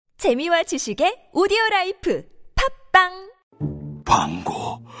재미와 지식의 오디오라이프 팝빵.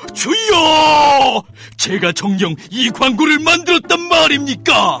 광고 주여! 제가 정녕 이 광고를 만들었단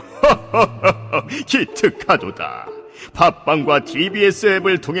말입니까? 기특하도다. 팟빵과 TBS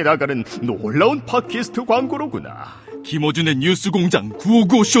앱을 통해 나가는 놀라운 팟캐스트 광고로구나. 김어준의 뉴스공장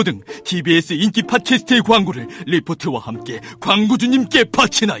 955쇼 등 TBS 인기 팟캐스트의 광고를 리포트와 함께 광고주님께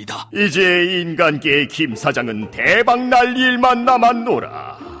바치나이다. 이제 인간계의 김 사장은 대박 날 일만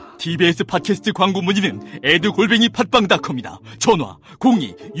남았노라. TBS 팟캐스트 광고 문의는 에드@팟빵.com이나 전화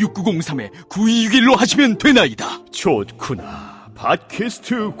 02-6903-9261로 하시면 되나이다. 좋구나.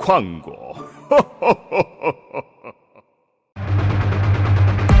 팟캐스트 광고.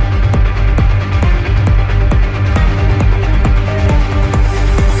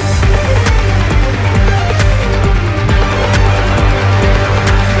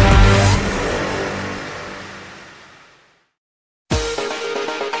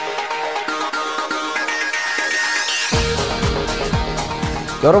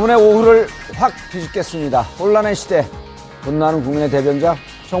 여러분의 오후를 확 뒤집겠습니다. 혼란의 시대, 분노하는 국민의 대변자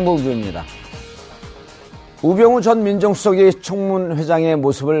정봉주입니다. 우병우 전 민정수석이 청문회장의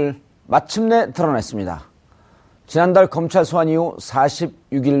모습을 마침내 드러냈습니다. 지난달 검찰 소환 이후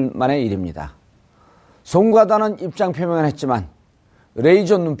 46일 만의 일입니다. 송구하다는 입장 표명을 했지만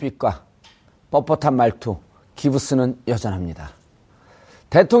레이저 눈빛과 뻣뻣한 말투, 기부스는 여전합니다.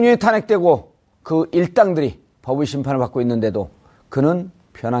 대통령이 탄핵되고 그 일당들이 법의 심판을 받고 있는데도 그는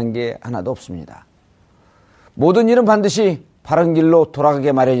변한 게 하나도 없습니다. 모든 일은 반드시 바른 길로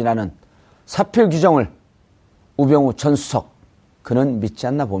돌아가게 마련이라는 사필 규정을 우병우 전 수석, 그는 믿지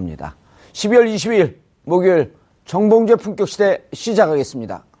않나 봅니다. 12월 22일 목요일 정봉주의 품격시대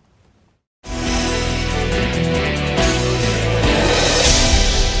시작하겠습니다.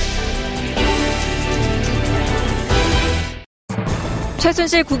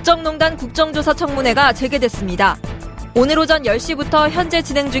 최순실 국정농단 국정조사 청문회가 재개됐습니다. 오늘 오전 10시부터 현재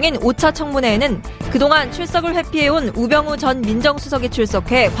진행 중인 5차 청문회에는 그동안 출석을 회피해온 우병우 전 민정수석이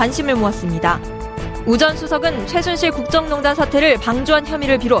출석해 관심을 모았습니다. 우 전 수석은 최순실 국정농단 사태를 방조한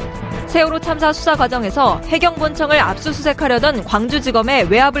혐의를 비롯 세월호 참사 수사 과정에서 해경본청을 압수수색하려던 광주지검에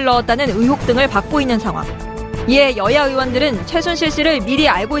외압을 넣었다는 의혹 등을 받고 있는 상황. 이에 여야 의원들은 최순실 씨를 미리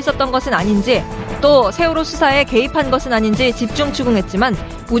알고 있었던 것은 아닌지, 또 세월호 수사에 개입한 것은 아닌지 집중 추궁했지만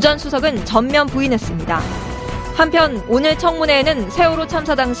우 전 수석은 전면 부인했습니다. 한편 오늘 청문회에는 세월호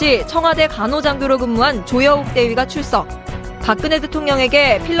참사 당시 청와대 간호장교로 근무한 조여옥 대위가 출석. 박근혜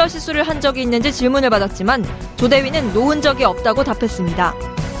대통령에게 필러 시술을 한 적이 있는지 질문을 받았지만 조 대위는 놓은 적이 없다고 답했습니다.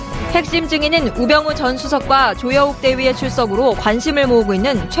 핵심 증인인 우병우 전 수석과 조여옥 대위의 출석으로 관심을 모으고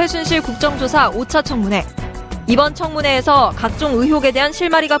있는 최순실 국정조사 5차 청문회. 이번 청문회에서 각종 의혹에 대한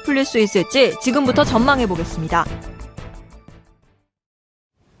실마리가 풀릴 수 있을지 지금부터 전망해보겠습니다.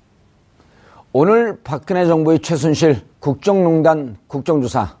 오늘 박근혜 정부의 최순실 국정농단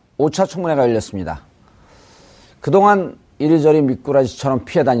국정조사 5차 청문회가 열렸습니다. 그동안 이리저리 미꾸라지처럼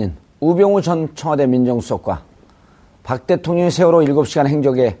피해다닌 우병우 전 청와대 민정수석과 박 대통령의 세월호 7시간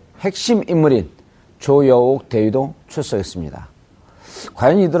행적의 핵심 인물인 조여옥 대위도 출석했습니다.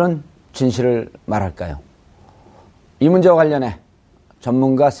 과연 이들은 진실을 말할까요? 이 문제와 관련해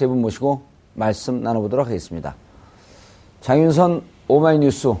전문가 세 분 모시고 말씀 나눠보도록 하겠습니다. 장윤선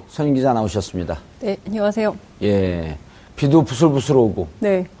오마이뉴스 선임기자 나오셨습니다. 네, 안녕하세요. 예, 비도 부슬부슬 오고,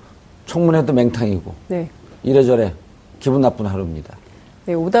 네, 청문회도 맹탕이고, 네, 이래저래 기분 나쁜 하루입니다.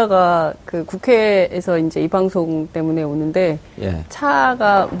 네, 오다가 그 국회에서 이제 이 방송 때문에 오는데 예.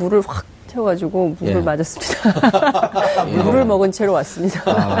 차가 물을 확 채워가지고 물을 예. 맞았습니다. 물을 먹은 채로 왔습니다.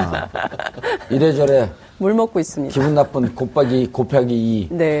 아, 이래저래 물 먹고 있습니다. 기분 나쁜 곱하기 2.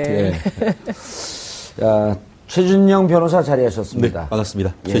 네. 예. 야, 최준영 변호사 자리하셨습니다. 네,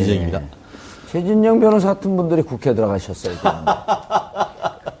 반갑습니다. 예. 최준영입니다. 최준영 변호사 같은 분들이 국회에 들어가셨어요.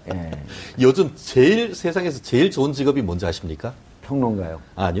 예. 요즘 세상에서 제일 좋은 직업이 뭔지 아십니까? 평론가요.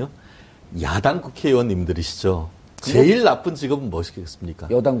 아니요. 야당 국회의원님들이시죠. 제일 나쁜 직업은 무엇이겠습니까?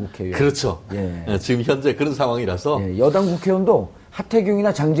 여당 국회의원. 그렇죠. 예. 지금 현재 그런 상황이라서. 예. 여당 국회의원도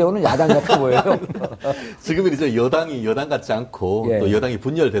하태경이나 장제원은 야당 같아 보여요. 지금은 이제 여당이 여당 같지 않고 예. 또 여당이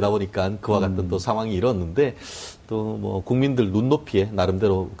분열되다 보니까 그와 같은 또 상황이 일었는데 또 뭐 국민들 눈높이에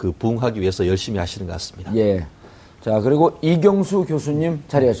나름대로 그 부응하기 위해서 열심히 하시는 것 같습니다. 예. 자, 그리고 이경수 교수님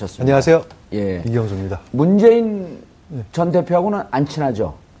자리하셨습니다. 안녕하세요. 예. 이경수입니다. 문재인 전 대표하고는 안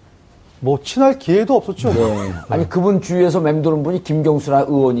친하죠? 뭐 친할 기회도 없었죠. 네. 아니 그분 주위에서 맴도는 분이 김경수라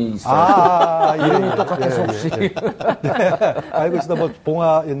의원이 있어요. 이름이 똑같아서 혹시. 네. 알고 있으다 뭐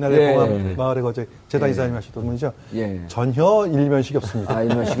봉화 옛날에 봉화 마을에 거제 재단 이사님 하시던 분이죠. 전혀 일면식이 없습니다.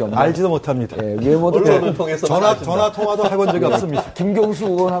 일면식이 없나요? 알지도 못합니다. 외모도 언론을 통해서 전화 통화도 해본 적이 없습니다. 김경수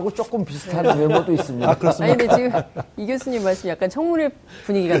의원하고 조금 비슷한 외모도 있습니다. 그렇습니다. 아니 근데 지금 이 교수님 말씀 약간 청문회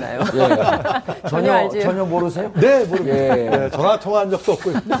분위기가 나요. 전혀 모르세요? 네, 모릅니다. 전화 통화한 적도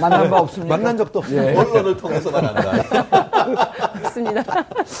없고 만난 바 없습니까? 만난 적도 없어요. 언론을 통해서만 한다. 맞습니다.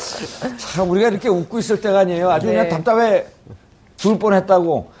 참 우리가 이렇게 웃고 있을 때가 아니에요. 아주 그냥 답답해 죽을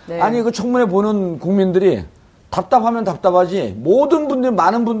뻔했다고. 아니 그 청문회 보는 국민들이 답답하면 답답하지 모든 분들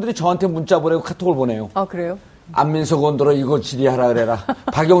많은 분들이 저한테 문자 보내고 카톡을 보내요. 아 그래요? 안민석 원더러 이거 질의하라 그래라.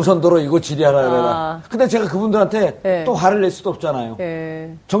 박영선 더러 이거 질의하라 그래라. 근데 제가 그분들한테 또 화를 낼 수도 없잖아요.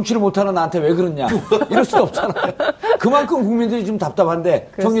 정치를 못하는 나한테 왜 그러냐. 이럴 수도 없잖아요. 그만큼 국민들이 좀 답답한데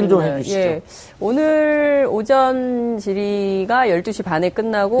정리를 좀 해주시죠. 오늘 오전 질의가 12시 반에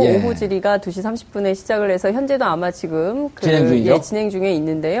끝나고 오후 질의가 2시 30분에 시작을 해서 현재도 아마 지금 진행 중이죠? 진행 중에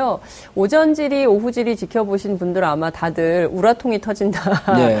있는데요. 오전 질의, 오후 질의 지켜보신 분들 아마 다들 우라통이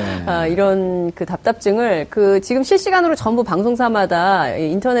터진다. 이런 그 답답증을 지금 실시간으로 전부 방송사마다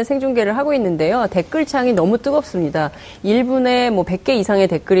인터넷 생중계를 하고 있는데요. 댓글창이 너무 뜨겁습니다. 1분에 뭐 100개 이상의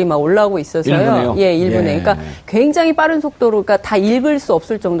댓글이 막 올라오고 있어서요. 1분에요? 1분에. 그러니까 굉장히 빠른 속도로, 그러니까 다 읽을 수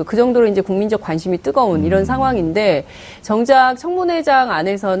없을 정도, 그 정도로 이제 국민적 관심이 뜨거운 이런 상황인데, 정작 청문회장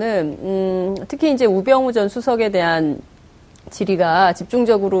안에서는, 특히 이제 우병우 전 수석에 대한 질의가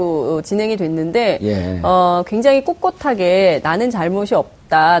집중적으로 진행이 됐는데, 굉장히 꼿꼿하게 나는 잘못이 없다.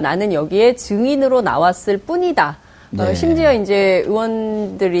 나는 여기에 증인으로 나왔을 뿐이다. 심지어 이제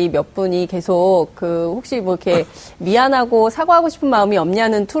의원들이 몇 분이 계속 혹시 뭐 이렇게 미안하고 사과하고 싶은 마음이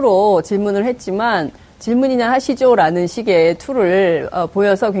없냐는 투로 질문을 했지만, 질문이나 하시죠라는 식의 투를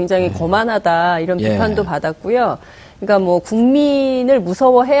보여서 굉장히 거만하다 이런 비판도 받았고요. 그러니까 뭐 국민을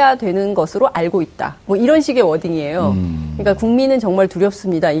무서워해야 되는 것으로 알고 있다. 뭐 이런 식의 워딩이에요. 그러니까 국민은 정말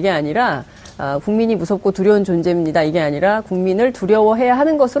두렵습니다. 이게 아니라 국민이 무섭고 두려운 존재입니다. 이게 아니라 국민을 두려워해야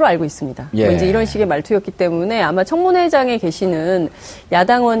하는 것으로 알고 있습니다. 뭐 이제 이런 식의 말투였기 때문에 아마 청문회장에 계시는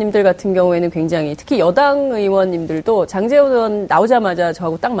야당 의원님들 같은 경우에는 굉장히 특히 여당 의원님들도 장제원 의원 나오자마자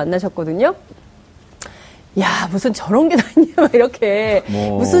저하고 딱 만나셨거든요. 야, 무슨 저런 게 다 있냐, 막 이렇게.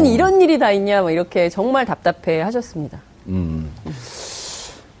 무슨 이런 일이 다 있냐, 막 이렇게 정말 답답해 하셨습니다.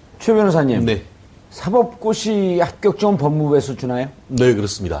 최 변호사님. 네. 사법고시 합격증은 법무부에서 주나요? 네,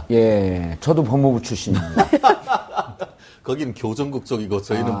 그렇습니다. 저도 법무부 출신입니다. 거기는 교정국 쪽이고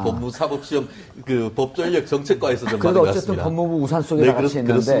저희는 법무사법시험 법전력 정책과에서 좀 그래도 받은 어쨌든 것 같습니다. 법무부 우산속에 다 같이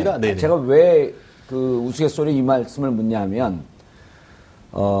있는데 그렇습니다. 네네. 제가 왜 그 우스갯소리 이 말씀을 묻냐면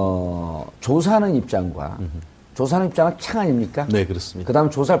조사하는 입장과 조사하는 입장은 창 아닙니까? 네, 그렇습니다. 그다음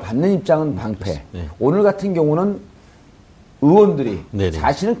조사를 받는 입장은 방패. 네. 오늘 같은 경우는 의원들이 네네.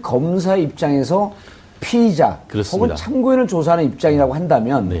 사실은 검사의 입장에서 피의자 그렇습니다. 혹은 참고인을 조사하는 입장이라고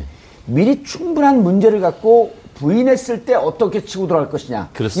한다면 네. 미리 충분한 문제를 갖고 부인했을 때 어떻게 치고 들어갈 것이냐.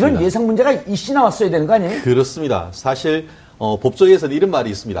 그렇습니다. 이런 예상 문제가 이씨 나왔어야 되는 거 아니에요? 그렇습니다. 사실 법조계에서는 이런 말이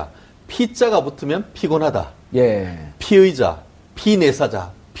있습니다. 피자가 붙으면 피곤하다. 피의자,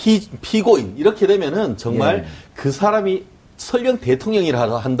 피내사자, 피고인 이렇게 되면은 정말 그 사람이 설령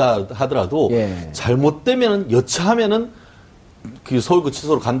대통령이라 한다 하더라도 잘못되면은 여차하면은 그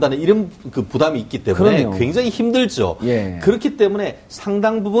서울구치소로 간다는 이런 그 부담이 있기 때문에 그럼요. 굉장히 힘들죠. 그렇기 때문에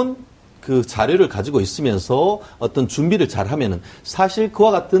상당 부분 그 자료를 가지고 있으면서 어떤 준비를 잘 하면은 사실 그와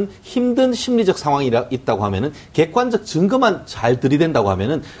같은 힘든 심리적 상황이 있다고 하면은 객관적 증거만 잘 들이댄다고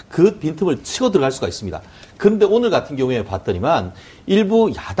하면은 그 빈틈을 치고 들어갈 수가 있습니다. 그런데 오늘 같은 경우에 봤더니만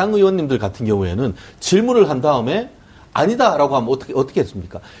일부 야당 의원님들 같은 경우에는 질문을 한 다음에 아니다라고 하면 어떻게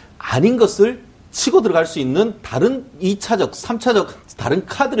했습니까? 아닌 것을 치고 들어갈 수 있는 다른 2차적, 3차적 다른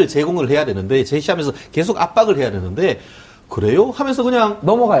카드를 제공을 해야 되는데 제시하면서 계속 압박을 해야 되는데 그래요? 하면서 그냥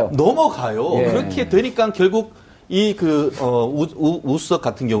넘어가요. 그렇게 되니까 결국 우수석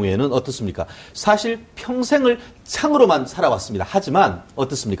같은 경우에는 어떻습니까? 사실 평생을 창으로만 살아왔습니다. 하지만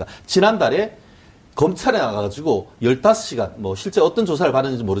어떻습니까? 지난달에 검찰에 나가가지고 15시간, 실제 어떤 조사를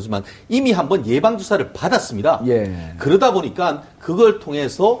받았는지 모르지만 이미 한번 예방주사를 받았습니다. 그러다 보니까 그걸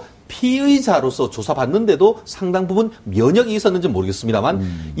통해서 피의자로서 조사받는데도 상당 부분 면역이 있었는지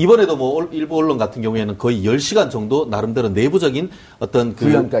모르겠습니다만 이번에도 일부 언론 같은 경우에는 거의 10시간 정도 나름대로 내부적인 어떤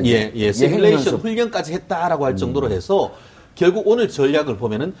시뮬레이션 훈련까지 했다라고 할 정도로 해서 결국 오늘 전략을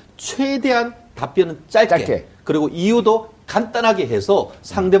보면은 최대한 답변은 짧게. 그리고 이유도 간단하게 해서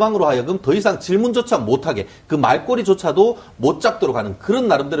상대방으로 하여금 더 이상 질문조차 못하게 그 말꼬리조차도 못 잡도록 하는 그런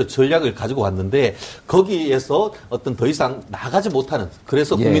나름대로 전략을 가지고 왔는데 거기에서 어떤 더 이상 나가지 못하는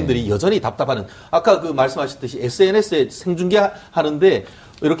그래서 국민들이 여전히 답답하는 아까 그 말씀하셨듯이 SNS에 생중계하는데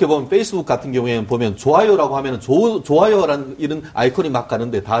이렇게 보면 페이스북 같은 경우에는 보면 좋아요라고 하면은 좋아요라는 이런 아이콘이 막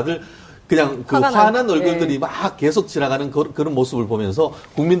가는데 다들 그냥 그 화난 얼굴들이 막 계속 지나가는 그런 모습을 보면서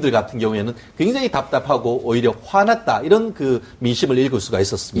국민들 같은 경우에는 굉장히 답답하고 오히려 화났다 이런 그 민심을 읽을 수가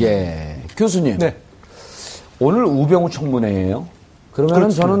있었습니다. 예. 교수님. 네. 오늘 우병우 청문회예요. 그러면은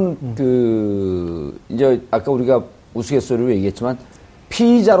그렇지. 저는 이제 아까 우리가 우스갯소리로 얘기했지만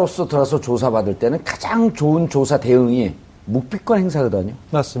피의자로서 들어서 조사받을 때는 가장 좋은 조사 대응이 묵비권 행사거든요.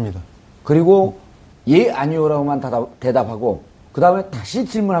 맞습니다. 그리고 예, 아니요라고만 대답하고 그 다음에 다시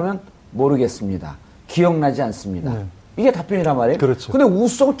질문하면 모르겠습니다. 기억나지 않습니다. 네. 이게 답변이란 말이에요. 그렇죠. 근데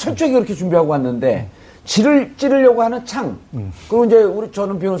우수성은 철저하게 그렇게 준비하고 왔는데 찌르려고 하는 창. 그리고 이제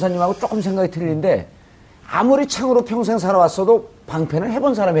저는 변호사님하고 조금 생각이 틀린데 아무리 창으로 평생 살아왔어도 방패는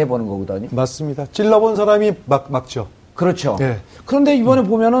해본 사람이 해보는 거거든요. 맞습니다. 찔러본 사람이 막죠. 그렇죠. 네. 그런데 이번에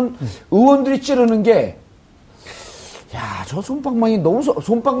보면은 의원들이 찌르는 게 야, 저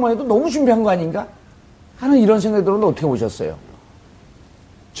솜방망이도 너무 준비한 거 아닌가? 하는 이런 생각이 들었는데 어떻게 보셨어요?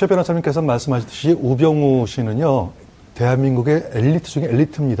 최 변호사님께서 말씀하셨듯이 우병우 씨는요, 대한민국의 엘리트 중에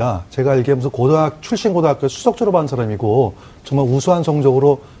엘리트입니다. 제가 알기에 무슨 출신 고등학교 수석 졸업한 사람이고, 정말 우수한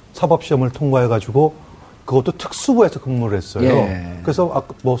성적으로 사법시험을 통과해가지고, 그것도 특수부에서 근무를 했어요. 예. 그래서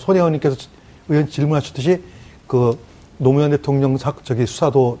아까 손혜원님께서 의원 질문하셨듯이, 노무현 대통령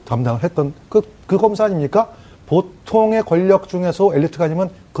수사도 담당을 했던 그 검사 아닙니까? 보통의 권력 중에서 엘리트가 아니면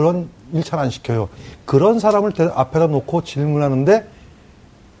그런 일 잘 안 시켜요. 그런 사람을 앞에다 놓고 질문하는데,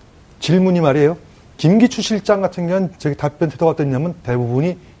 질문이 말이에요. 김기춘 실장 같은 경우는 답변 태도가 어땠냐면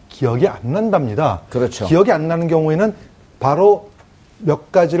대부분이 기억이 안 난답니다. 그렇죠. 기억이 안 나는 경우에는 바로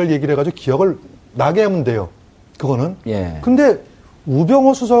몇 가지를 얘기를 해가지고 기억을 나게 하면 돼요. 그거는. 예. 근데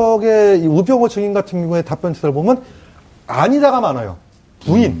우병우 증인 같은 경우에 답변 태도를 보면 아니다가 많아요.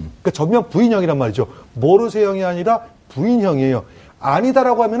 부인. 그러니까 전면 부인형이란 말이죠. 모르세형이 아니라 부인형이에요.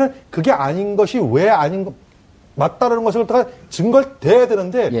 아니다라고 하면은 그게 아닌 것이 왜 아닌 거 맞다라는 것을 갖다가 증거를 대야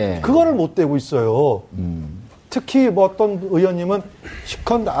되는데 그거를 못 대고 있어요. 특히 어떤 의원님은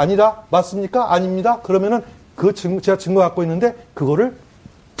시컨 아니다 맞습니까? 아닙니다. 그러면은 제가 증거 갖고 있는데 그거를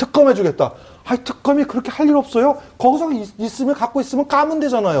특검해주겠다. 특검이 그렇게 할 일 없어요. 거기서 있으면 갖고 있으면 까면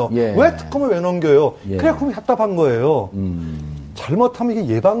되잖아요. 왜 특검을 왜 넘겨요? 그래 그럼 답답한 거예요. 잘못하면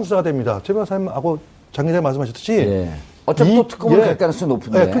이게 예방수사가 됩니다. 최 변호사님하고 장 기자님 말씀하셨듯이 어차피 또 특검을 갈 가능성이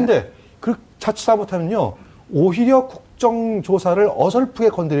높은데. 근데 자칫 잘못하면요. 오히려 국정조사를 어설프게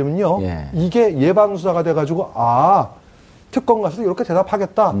건드리면요. 이게 예방수사가 돼가지고 특검 가서도 이렇게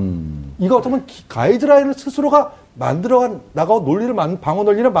대답하겠다. 이거 어쩌면 가이드라인을 스스로가 만들어나가고 방어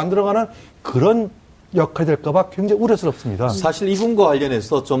논리를 만들어가는 그런 역할이 될까봐 굉장히 우려스럽습니다. 사실 이분과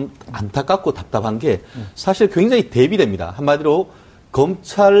관련해서 좀 안타깝고 답답한 게 사실 굉장히 대비됩니다. 한마디로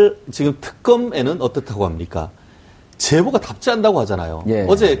검찰 지금 특검에는 어떻다고 합니까? 제보가 답지한다고 하잖아요.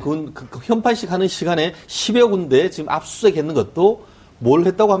 어제 현판식 하는 시간에 10여 군데 지금 압수수색했는 것도 뭘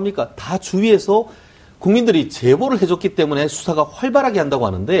했다고 합니까? 다 주위에서 국민들이 제보를 해줬기 때문에 수사가 활발하게 한다고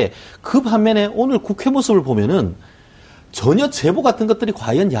하는데 그 반면에 오늘 국회 모습을 보면은 전혀 제보 같은 것들이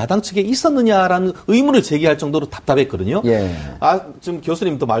과연 야당 측에 있었느냐라는 의문을 제기할 정도로 답답했거든요. 지금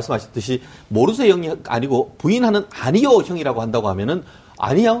교수님도 말씀하셨듯이 모르세형이 아니고 부인하는 아니요형이라고 한다고 하면은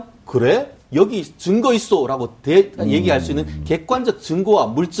아니야? 그래? 여기 증거 있어라고 얘기할 수 있는 객관적 증거와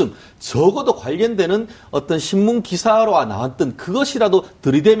물증, 적어도 관련되는 어떤 신문 기사로와 나왔던 그것이라도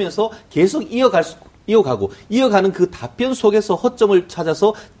들이대면서 계속 이어가는 그 답변 속에서 허점을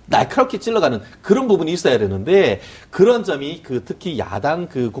찾아서 날카롭게 찔러가는 그런 부분이 있어야 되는데 그런 점이 특히 야당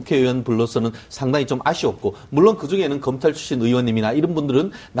국회의원 불로서는 상당히 좀 아쉬웠고 물론 그중에는 검찰 출신 의원님이나 이런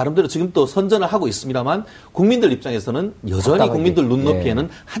분들은 나름대로 지금 또 선전을 하고 있습니다만 국민들 입장에서는 여전히 국민들 눈높이에는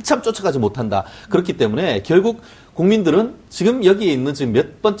한참 쫓아가지 못한다. 그렇기 때문에 결국 국민들은 지금 여기에 있는 지금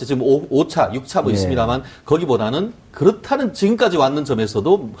몇 번째, 지금 5차, 6차 있습니다만 거기보다는 그렇다는 지금까지 왔는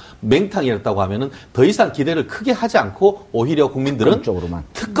점에서도 맹탕이었다고 하면은 더 이상 기대를 크게 하지 않고 오히려 국민들은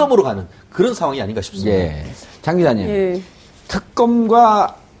특검으로 가는 그런 상황이 아닌가 싶습니다. 장 기자님,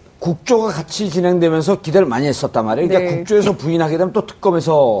 특검과 국조가 같이 진행되면서 기대를 많이 했었단 말이에요. 그러니까 국조에서 부인하게 되면 또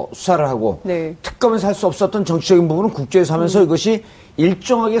특검에서 수사를 하고 특검에서 할 수 없었던 정치적인 부분은 국조에서 하면서 이것이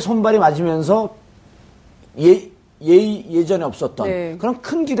일정하게 손발이 맞으면서 예전에 없었던 그런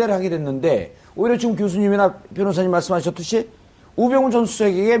큰 기대를 하게 됐는데 오히려 지금 교수님이나 변호사님 말씀하셨듯이 우병우 전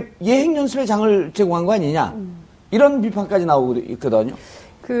수석에게 예행 연습의 장을 제공한 거 아니냐 이런 비판까지 나오고 있거든요.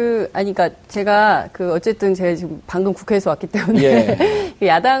 그러니까 제가 어쨌든 제가 지금 방금 국회에서 왔기 때문에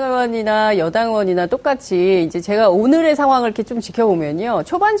야당 의원이나 여당 의원이나 똑같이 이제 제가 오늘의 상황을 이렇게 좀 지켜보면요.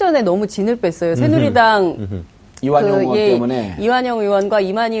 초반전에 너무 진을 뺐어요. 새누리당 이완영 의원 때문에. 이완영 의원과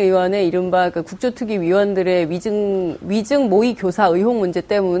이만희 의원의 이른바 국조특위 위원들의 위증 모의 교사 의혹 문제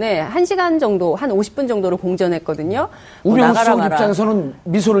때문에 1시간 정도, 한 50분 정도로 공전했거든요. 우병우 수석 입장에서는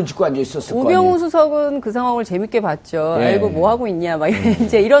미소를 짓고 앉아 있었을 거예요. 우병우 수석은 그 상황을 재밌게 봤죠. 아이고, 뭐 하고 있냐, 막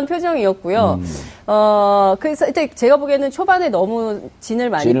이제 이런 표정이었고요. 그래서 제가 보기에는 초반에 너무 진을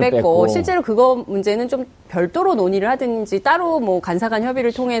많이 뺐고, 실제로 그거 문제는 좀 별도로 논의를 하든지 따로 뭐 간사간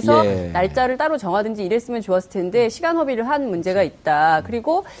협의를 통해서 날짜를 따로 정하든지 이랬으면 좋았을 텐데 시간 허비를 한 문제가 있다.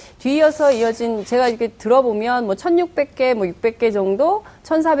 그리고 뒤이어서 이어진 제가 이렇게 들어보면 뭐 1,600개, 뭐 600개 정도,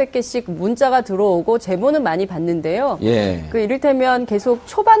 1,400개씩 문자가 들어오고 제보는 많이 받는데요. 이를테면 계속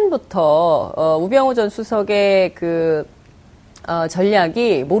초반부터 우병우 전 수석의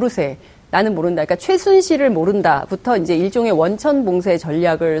전략이 모르세. 나는 모른다. 그러니까 최순실을 모른다부터 이제 일종의 원천봉쇄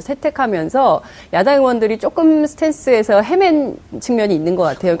전략을 채택하면서 야당 의원들이 조금 스탠스에서 헤맨 측면이 있는 것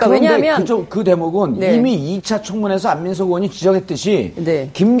같아요. 그러니까 왜냐하면 그 대목은 이미 2차 청문회에서 안민석 의원이 지적했듯이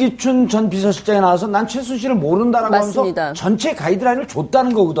김기춘 전 비서실장이 나와서 난 최순실을 모른다라고 하면서 전체 가이드라인을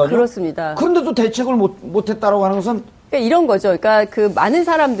줬다는 거거든요. 그렇습니다. 그런데도 대책을 못했다라고 하는 것은 그러니까 이런 거죠. 그러니까 많은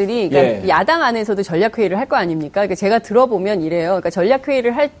사람들이 야당 안에서도 전략회의를 할 거 아닙니까? 그러니까 제가 들어보면 이래요. 그러니까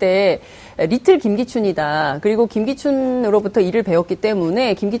전략회의를 할 때 리틀 김기춘이다. 그리고 김기춘으로부터 일을 배웠기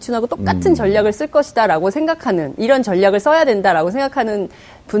때문에 김기춘하고 똑같은 전략을 쓸 것이다라고 생각하는 이런 전략을 써야 된다라고 생각하는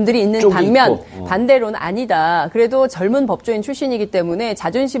분들이 있는 반면 반대로는 아니다. 그래도 젊은 법조인 출신이기 때문에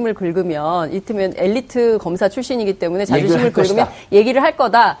자존심을 긁으면 이를테면 엘리트 검사 출신이기 때문에 자존심을 긁으면 얘기를 할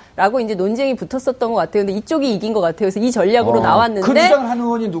거다라고 이제 논쟁이 붙었었던 것 같아요. 근데 이쪽이 이긴 것 같아요. 그래서 이 전략으로 나왔는데 그 주장을 하는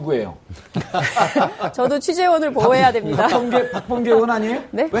의원이 누구예요? 저도 취재원을 보호해야 됩니다. 박범계 의원 아니에요?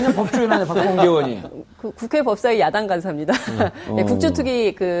 네? 왜냐면 법조인 아니에요, 박범계 의원이. 국회 법사위 야당 간사입니다.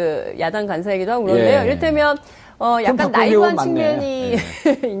 국조특위 야당 간사이기도 하고 그런데요. 이를테면 약간 나이브한 측면이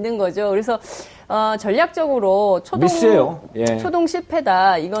있는 거죠. 그래서 전략적으로 초동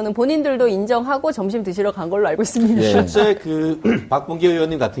실패다. 이거는 본인들도 인정하고 점심 드시러 간 걸로 알고 있습니다. 실제 박범계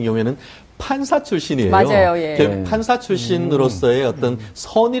의원님 같은 경우에는 판사 출신이에요. 맞아요. 판사 출신으로서의 어떤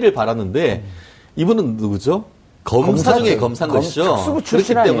선의를 바랐는데 이분은 누구죠? 검사 중에 검사인 것이죠.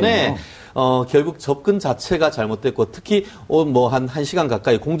 그렇기 때문에 결국 접근 자체가 잘못됐고 특히 한 1시간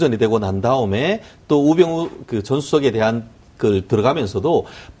가까이 공전이 되고 난 다음에 또 우병우 전 수석에 대한 걸 들어가면서도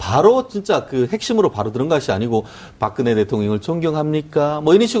바로 진짜 핵심으로 바로 들은 것이 아니고 박근혜 대통령을 존경합니까?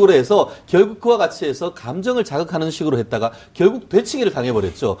 뭐 이런 식으로 해서 결국 그와 같이 해서 감정을 자극하는 식으로 했다가 결국 되치기를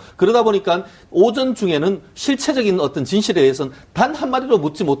당해버렸죠. 그러다 보니까 오전 중에는 실체적인 어떤 진실에 대해서는 단 한마디도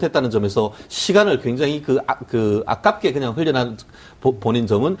묻지 못했다는 점에서 시간을 굉장히 아깝게 그냥 흘려난 본인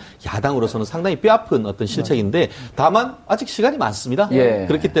점은 야당으로서는 상당히 뼈아픈 어떤 실책인데 다만 아직 시간이 많습니다.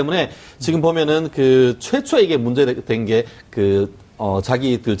 그렇기 때문에 지금 보면은 최초에 이게 문제된 게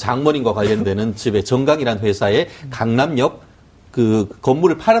자기들 장모님과 관련되는 집에 정강이라는 회사의 강남역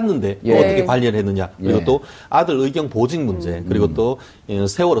건물을 팔았는데 어떻게 관련했느냐. 그리고 또 아들 의경 보직 문제. 그리고 또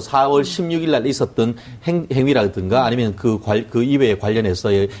세월호 4월 16일 날 있었던 행위라든가 아니면 그 이외에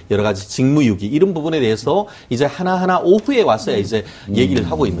관련해서의 여러 가지 직무유기 이런 부분에 대해서 이제 하나하나 오후에 와서야 이제 얘기를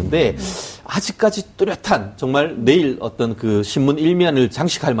하고 있는데 아직까지 뚜렷한 정말 내일 어떤 신문 일면을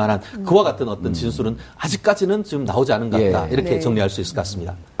장식할 만한 그와 같은 어떤 진술은 아직까지는 지금 나오지 않은 것 같다. 이렇게 정리할 수 있을 것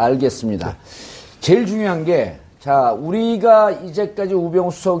같습니다. 알겠습니다. 제일 중요한 게 우리가 이제까지 우병우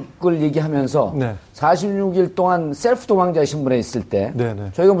수석을 얘기하면서 46일 동안 셀프 도망자 신분에 있을 때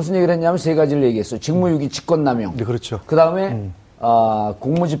저희가 무슨 얘기를 했냐면 세 가지를 얘기했어요. 직무유기, 직권남용. 그렇죠. 그 다음에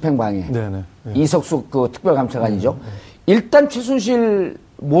공무집행방해. 이석수 특별감찰관이죠. 일단 최순실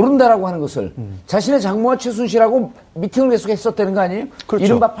모른다라고 하는 것을 자신의 장모와 최순실하고 미팅을 계속 했었다는 거 아니에요? 그렇죠.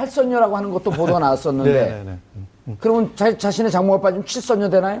 이른바 8선녀라고 하는 것도 보도가 나왔었는데 그러면 자신의 장모가 빠지면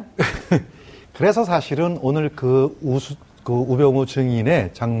 7선녀 되나요? 그래서 사실은 오늘 우병우 증인의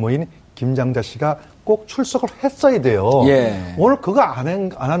장모인 김장자 씨가 꼭 출석을 했어야 돼요. 오늘 그거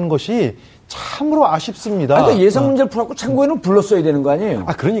안 한 것이 참으로 아쉽습니다. 그러니까 예상 문제를 풀었고 참고인은 불렀어야 되는 거 아니에요?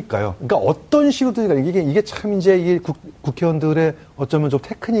 그러니까요. 그러니까 어떤 식으로든 이게 참 이제 이게 국회의원들의 어쩌면 좀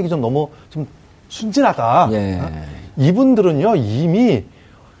테크닉이 좀 너무 좀 순진하다. 이분들은요 이미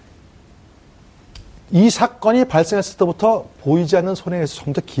이 사건이 발생했을 때부터 보이지 않는 손해에서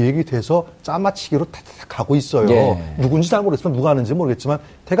전부 다 기획이 돼서 짜맞추기로 타타타 가고 있어요. 누군지 잘 모르겠지만 누가 하는지 모르겠지만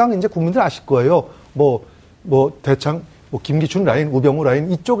대강 이제 국민들 아실 거예요. 대창 김기춘 라인, 우병우 라인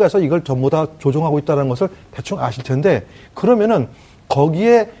이쪽에서 이걸 전부 다 조종하고 있다는 것을 대충 아실 텐데 그러면은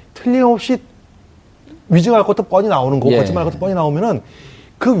거기에 틀림없이 위증할 것도 뻔히 나오는 거, 거짓말할 것도 뻔히 나오면은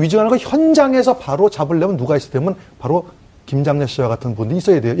그 위증하는 거 현장에서 바로 잡으려면 누가 있어야 되면 바로 김장래 씨와 같은 분들이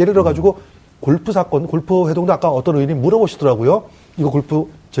있어야 돼요. 예를 들어 가지고 골프 사건, 골프 회동도 아까 어떤 의원이 물어보시더라고요. 이거 골프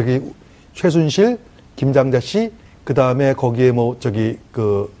최순실, 김장래 씨, 그 다음에 거기에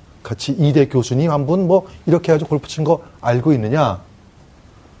같이 이대 교수님 한 분 이렇게 해가지고 골프 친 거 알고 있느냐?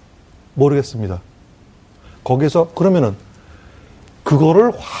 모르겠습니다. 거기서 그러면은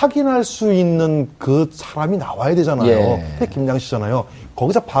그거를 확인할 수 있는 그 사람이 나와야 되잖아요. 예. 그게 김장 씨잖아요.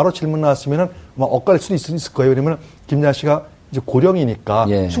 거기서 바로 질문 나왔으면은 엇갈릴 수도 있을 거예요. 왜냐면 김장 씨가 이제 고령이니까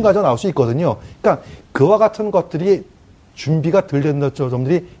예. 순간적으로 나올 수 있거든요. 그러니까 그와 같은 것들이 준비가 덜 된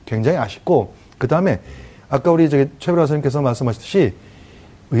점들이 굉장히 아쉽고, 그 다음에 아까 우리 최 변호사님께서 말씀하셨듯이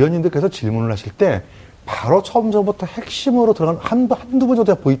의원님들께서 질문을 하실 때 바로 처음부터 핵심으로 들어간 한두 번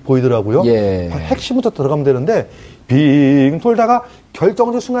정도 보이더라고요. 예. 핵심부터 들어가면 되는데 빙 돌다가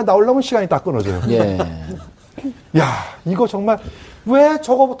결정적 순간에 나오려면 시간이 딱 끊어져요. 예. 야, 이거 정말 왜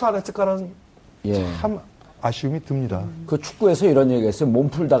저거부터 안 했을까라는 예. 참 아쉬움이 듭니다. 그 축구에서 이런 얘기가 있어요. 몸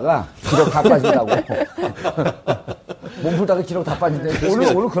풀다가 기록 다 빠진다고. 몸 풀다가 기록 다 빠진다고.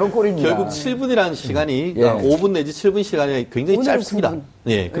 오늘 그런 꼴입니다. 결국 7분이라는 시간이 예. 5분 내지 7분 시간이 굉장히 짧습니다.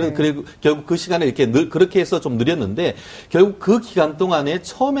 예. 그리고 결국 그 시간을 이렇게 그렇게 해서 좀 느렸는데, 결국 그 기간 동안에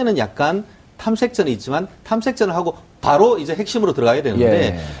처음에는 약간 탐색전이 있지만 탐색전을 하고 바로 이제 핵심으로 들어가야 되는데,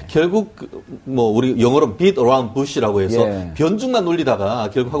 예. 결국 우리 영어로 beat around bush라고 해서 예. 변죽만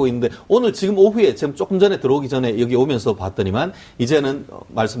놀리다가 결국 하고 있는데, 오늘 지금 오후에 지금 조금 전에 들어오기 전에 여기 오면서 봤더니만 이제는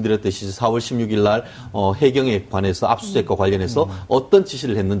말씀드렸듯이 4월 16일 날 해경에 관해서 압수수색과 관련해서 어떤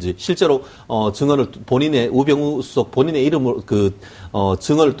지시를 했는지 실제로 증언을 우병우 수석 본인의 이름으로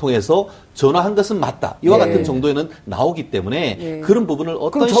증언을 통해서 전화한 것은 맞다. 이와 예. 같은 정도에는 나오기 때문에 예. 그런 부분을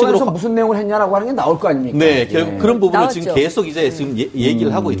어떤 그럼 식으로 전화해서 무슨 내용을 했냐라고 하는 게 나올 거 아닙니까? 네, 결국 예. 그런 부분을 나왔죠. 지금 계속 이제 지금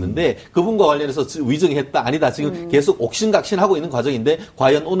얘기를 하고 있는데, 그분과 관련해서 위증했다 아니다 지금 계속 옥신각신하고 있는 과정인데,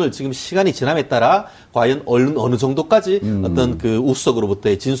 과연 오늘 지금 시간이 지남에 따라 과연 어느 정도까지 어떤 그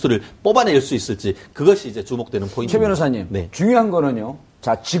우수석으로부터의 진술을 뽑아낼 수 있을지, 그것이 이제 주목되는 포인트입니다. 최 변호사님, 네. 중요한 거는요.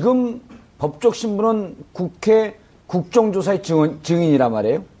 자, 지금 법적 신분은 국회 국정조사의 증인이란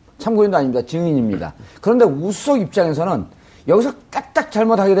말이에요. 참고인도 아닙니다. 증인입니다. 그런데 우수석 입장에서는 여기서 까딱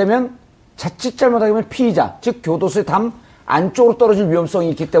잘못하게 되면, 자칫 잘못하게 되면 피의자, 즉 교도소의 담 안쪽으로 떨어질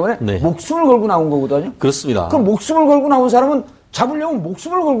위험성이 있기 때문에 네. 목숨을 걸고 나온 거거든요. 그렇습니다. 그럼 목숨을 걸고 나온 사람은 잡으려면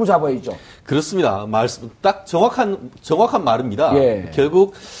목숨을 걸고 잡아야죠. 그렇습니다. 딱 정확한 말입니다. 예.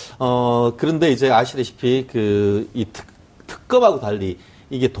 결국 그런데 이제 아시다시피 이 특검하고 달리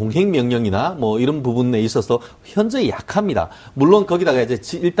이게 동행명령이나 이런 부분에 있어서 현저히 약합니다. 물론 거기다가 이제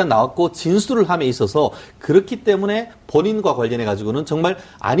일단 나왔고 진술을 함에 있어서 그렇기 때문에 본인과 관련해 가지고는 정말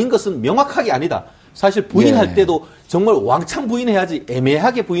아닌 것은 명확하게 아니다. 사실 부인할 예. 때도 정말 왕창 부인해야지,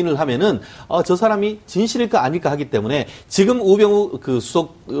 애매하게 부인을 하면은 저 사람이 진실일까 아닐까 하기 때문에 지금 우병우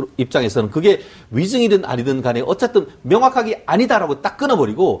수석 입장에서는 그게 위증이든 아니든 간에 어쨌든 명확하게 아니다라고 딱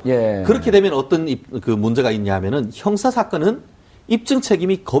끊어버리고, 예. 그렇게 되면 어떤 문제가 있냐 하면은 형사 사건은 입증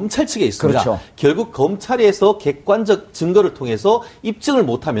책임이 검찰 측에 있습니다. 그렇죠. 결국 검찰에서 객관적 증거를 통해서 입증을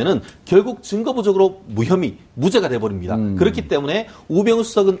못하면은 결국 증거 부족으로 무죄가 돼버립니다. 그렇기 때문에 우병우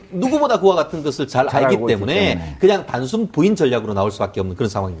수석은 누구보다 그와 같은 것을 잘 알기 때문에 그냥 단순 부인 전략으로 나올 수밖에 없는 그런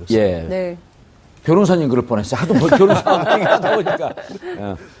상황인 것입니다. 예. 네. 변호사님 그럴 뻔했어요. 하도 변호사 얘기하다 보니까.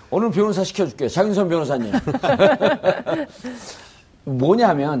 오늘 변호사 시켜줄게요. 장윤선 변호사님.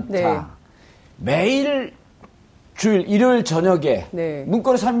 뭐냐면, 네. 자, 매일 주일 일요일 저녁에 네.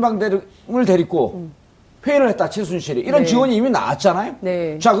 문건의 3인방을 데리고 회의를 했다, 최순실이. 이런 네. 증언이 이미 나왔잖아요.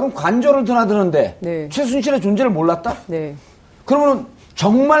 네. 자, 그럼 관저를 드나드는데 네. 최순실의 존재를 몰랐다? 네. 그러면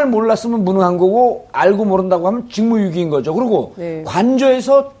정말 몰랐으면 무능한 거고, 알고 모른다고 하면 직무유기인 거죠. 그리고 네.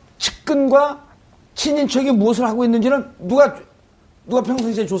 관저에서 측근과 친인척이 무엇을 하고 있는지는 누가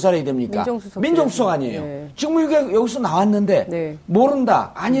평상시에 조사를 해야 됩니까? 민정수석 아니에요. 네. 직무유기가 여기서 나왔는데 네. 모른다,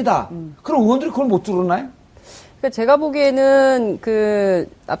 아니다. 그럼 의원들이 그걸 못 들었나요? 그러니까 제가 보기에는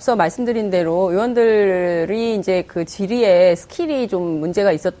앞서 말씀드린 대로 의원들이 이제 그 질의에 스킬이 좀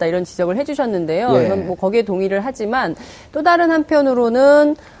문제가 있었다 이런 지적을 해주셨는데요. 예. 이건 거기에 동의를 하지만 또 다른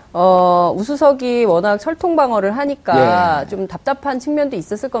한편으로는 우수석이 워낙 철통방어를 하니까 예. 좀 답답한 측면도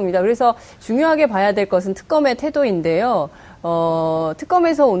있었을 겁니다. 그래서 중요하게 봐야 될 것은 특검의 태도인데요.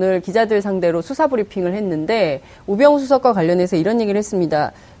 특검에서 오늘 기자들 상대로 수사 브리핑을 했는데 우병우 수석과 관련해서 이런 얘기를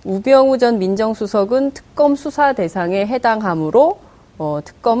했습니다. 우병우 전 민정수석은 특검 수사 대상에 해당하므로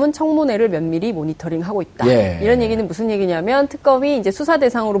특검은 청문회를 면밀히 모니터링하고 있다. 예. 이런 얘기는 무슨 얘기냐면 특검이 이제 수사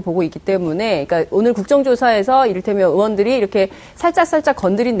대상으로 보고 있기 때문에 그러니까 오늘 국정조사에서 이를테면 의원들이 이렇게 살짝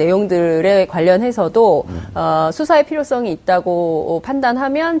건드린 내용들에 관련해서도 수사의 필요성이 있다고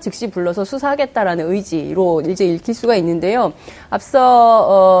판단하면 즉시 불러서 수사하겠다라는 의지로 이제 읽힐 수가 있는데요.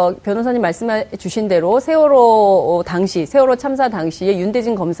 앞서 변호사님 말씀해 주신 대로 세월호 참사 당시에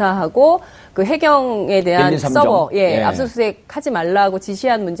윤대진 검사하고 그 해경에 대한 서버 압수수색하지 말라고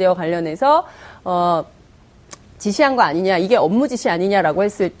지시한 문제와 관련해서 지시한 거 아니냐, 이게 업무 지시 아니냐라고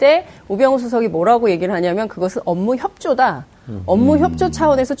했을 때 우병우 수석이 뭐라고 얘기를 하냐면 그것은 업무 협조다. 업무 협조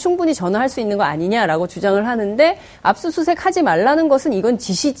차원에서 충분히 전화할 수 있는 거 아니냐라고 주장을 하는데 압수수색하지 말라는 것은 이건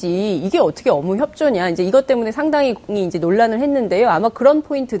지시지. 이게 어떻게 업무 협조냐. 이제 이것 때문에 상당히 이제 논란을 했는데요. 아마 그런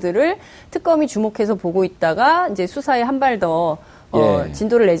포인트들을 특검이 주목해서 보고 있다가 이제 수사에 한 발 더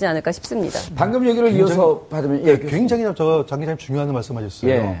진도를 내지 않을까 싶습니다. 방금 얘기를 이어서 받으면 굉장히 장 기자님 중요한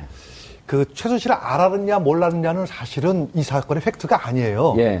말씀하셨어요. 그 최순실을 알았느냐 몰랐느냐는 사실은 이 사건의 팩트가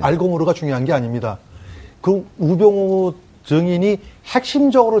아니에요. 알고 모르가 중요한 게 아닙니다. 그 우병우 증인이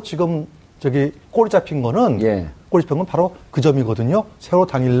핵심적으로 지금 꼬리 잡힌 거는 꼬리 잡힌 건 바로 그 점이거든요. 세월호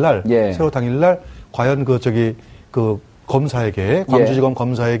당일날 과연 그 검사에게 광주지검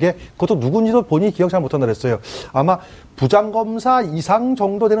검사에게 그것도 누군지도 본인이 기억 잘 못한다 그랬어요. 아마 부장검사 이상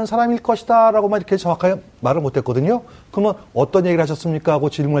정도 되는 사람일 것이다라고만 이렇게 정확하게 말을 못했거든요. 그러면 어떤 얘기를 하셨습니까? 하고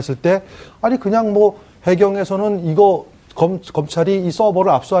질문했을 때 아니 그냥 뭐 해경에서는 이거 검찰이 이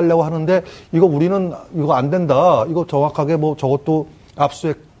서버를 압수하려고 하는데 우리는 이거 안 된다. 이거 정확하게 뭐 저것도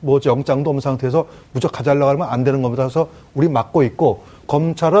압수수색 영장도 없는 상태에서 무조건 가져가려고 하면 안 되는 겁니다. 그래서 우리 막고 있고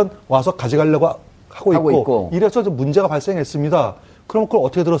검찰은 와서 가져가려고 하고 있고 이래서 문제가 발생했습니다. 그럼 그걸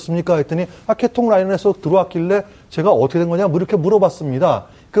어떻게 들었습니까? 했더니 개통 라인에서 들어왔길래 제가 어떻게 된 거냐 이렇게 물어봤습니다.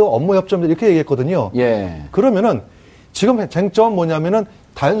 그 업무 협조입니다. 이렇게 얘기했거든요. 그러면은 지금 쟁점은 뭐냐면은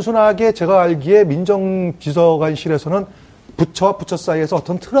단순하게 제가 알기에 민정비서관실에서는 부처와 부처 사이에서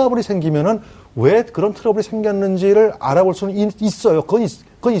어떤 트러블이 생기면은 왜 그런 트러블이 생겼는지를 알아볼 수는 있어요.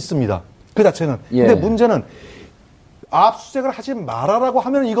 그건 있습니다. 그 자체는. 근데 문제는 압수수색을 하지 말아라고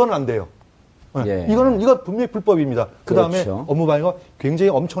하면 이건 안 돼요. 이건 분명히 불법입니다. 그 다음에 업무 방해가 굉장히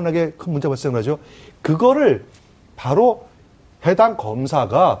엄청나게 큰 문제가 발생하죠. 그거를 바로 해당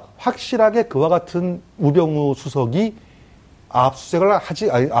검사가 확실하게 그와 같은 우병우 수석이 압수를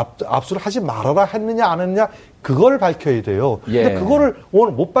하지 말아라 했느냐 안 했느냐 그걸 밝혀야 돼요. 근데 그거를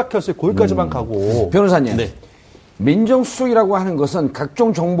오늘 못 밝혔어요. 거기까지만 가고. 변호사님. 민정수석이라고 하는 것은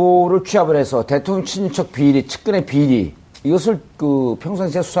각종 정보를 취합을 해서 대통령 친인척 비리, 측근의 비리 이것을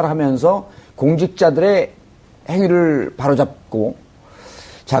평상시에 수사를 하면서 공직자들의 행위를 바로잡고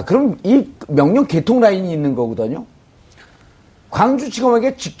자 그럼 이 명령 개통 라인이 있는 거거든요.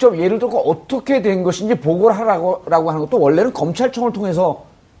 광주지검에게 직접 예를 들고 어떻게 된 것인지 보고를 하라고 하는 것도 원래는 검찰청을 통해서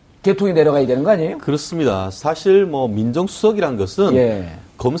개통이 내려가야 되는 거 아니에요? 그렇습니다. 사실 민정수석이란 것은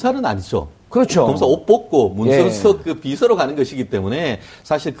검사는 아니죠. 그렇죠. 검사 옷 벗고 문서수석 비서로 가는 것이기 때문에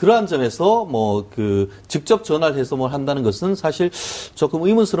사실 그러한 점에서 직접 전화를 해서 한다는 것은 사실 조금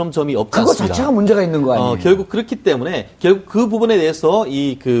의문스러운 점이 없지 않습니다. 그거 자체가 문제가 있는 거 아니에요? 결국 그렇기 때문에 결국 그 부분에 대해서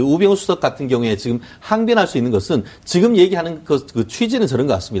우병우 수석 같은 경우에 지금 항변할 수 있는 것은 지금 얘기하는 그 취지는 저런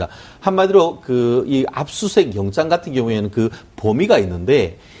것 같습니다. 한마디로 이 압수수색 영장 같은 경우에는 그 범위가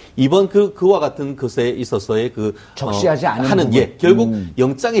있는데 이번 그와 같은 것에 있어서의 적시하지 않은 부분. 결국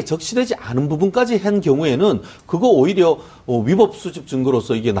영장에 적시되지 않은 부분까지 한 경우에는 그거 오히려 위법 수집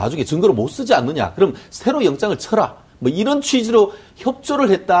증거로서 이게 나중에 증거로 못 쓰지 않느냐. 그럼 새로 영장을 쳐라. 이런 취지로 협조를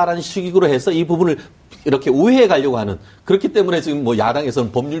했다라는 식으로 해서 이 부분을 이렇게 우회해 가려고 하는 그렇기 때문에 지금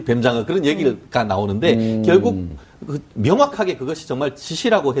야당에서는 법률 뱀장어 그런 얘기가 나오는데 결국 명확하게 그것이 정말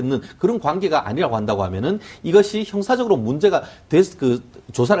지시라고 했는 그런 관계가 아니라고 한다고 하면은 이것이 형사적으로 문제가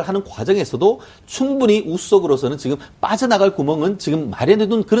조사를 하는 과정에서도 충분히 우수석으로서는 지금 빠져나갈 구멍은 지금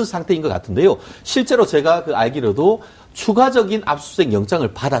마련해둔 그런 상태인 것 같은데요. 실제로 제가 알기로도 추가적인 압수수색 영장을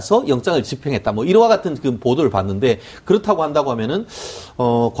받아서 영장을 집행했다. 이와 같은 보도를 봤는데 그렇다고 한다고 하면은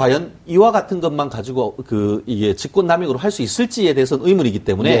과연 이와 같은 것만 가지고 이게 직권남용으로 할 수 있을지에 대해서는 의문이기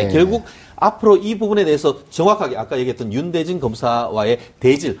때문에 결국 앞으로 이 부분에 대해서 정확하게 아까 얘기했던 윤대진 검사와의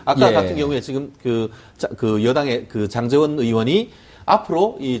대질 아까 같은 경우에 지금 여당의 장제원 의원이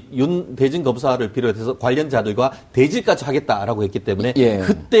앞으로 이 윤대진 검사를 비롯해서 관련자들과 대질까지 하겠다라고 했기 때문에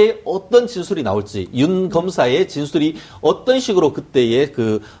그때 어떤 진술이 나올지 윤 검사의 진술이 어떤 식으로 그때의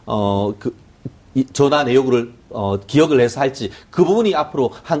전화 내용을 기억을 해서 할지 그 부분이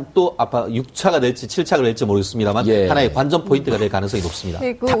앞으로 또 아까 6차가 될지 7차가 될지 모르겠습니다만 하나의 관전 포인트가 될 가능성이 높습니다.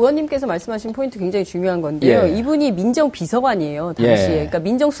 네, 그 의원님께서 말씀하신 포인트 굉장히 중요한 건데요. 이분이 민정비서관이에요. 당시에. 그러니까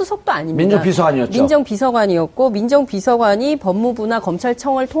민정수석도 아닙니다. 민정비서관이었죠. 민정비서관이었고 민정비서관이 법무부나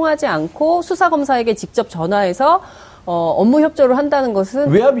검찰청을 통하지 않고 수사검사에게 직접 전화해서 업무 협조를 한다는 것은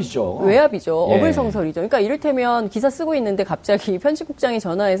외압이죠. 어불성설이죠. 그러니까 이를테면 기사 쓰고 있는데 갑자기 편집국장이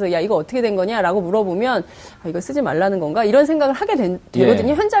전화해서 야 이거 어떻게 된 거냐라고 물어보면 이거 쓰지 말라는 건가 이런 생각을 하게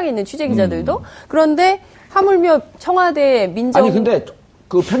되거든요. 현장에 있는 취재 기자들도. 그런데 하물며 청와대 아니 근데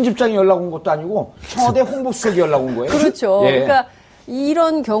그 편집장이 연락 온 것도 아니고 청와대 홍보수석이 연락 온 거예요. 그렇죠. 그러니까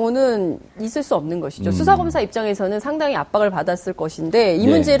이런 경우는 있을 수 없는 것이죠. 수사검사 입장에서는 상당히 압박을 받았을 것인데 이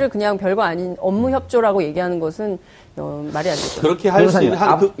문제를 그냥 별거 아닌 업무 협조라고 얘기하는 것은 말이 안 되죠. 그렇게 할 수 있는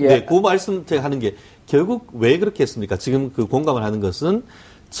그 말씀 제가 하는 게 결국 왜 그렇게 했습니까? 지금 그 공감을 하는 것은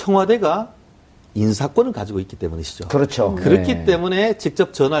청와대가 인사권을 가지고 있기 때문이시죠. 그렇죠. 그렇기 때문에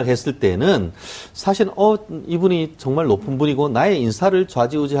직접 전화를 했을 때는 사실 이분이 정말 높은 분이고 나의 인사를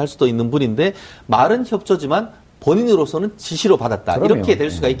좌지우지할 수도 있는 분인데 말은 협조지만 본인으로서는 지시로 받았다. 그럼요. 이렇게 될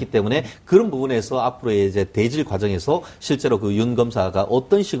수가 있기 때문에 그런 부분에서 앞으로의 이제 대질 과정에서 실제로 그 윤 검사가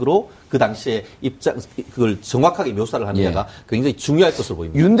어떤 식으로 그 당시에 그걸 정확하게 묘사를 하느냐가 굉장히 중요할 것으로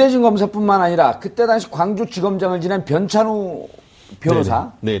보입니다. 윤대진 검사뿐만 아니라 그때 당시 광주지검장을 지낸 변찬우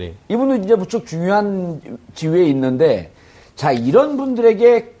변호사. 네네. 이분도 이제 무척 중요한 지위에 있는데 자, 이런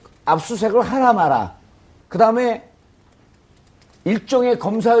분들에게 압수수색을 하라 마라. 그 다음에 일종의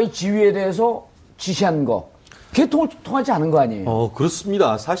검사의 지위에 대해서 지시한 거. 그게 통하지 않은 거 아니에요?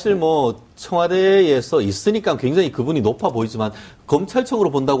 그렇습니다. 사실 청와대에서 있으니까 굉장히 그분이 높아 보이지만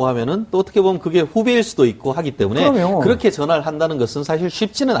검찰청으로 본다고 하면은 또 어떻게 보면 그게 후배일 수도 있고 하기 때문에 그렇게 전화를 한다는 것은 사실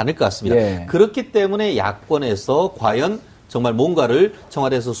쉽지는 않을 것 같습니다. 그렇기 때문에 야권에서 과연 정말 뭔가를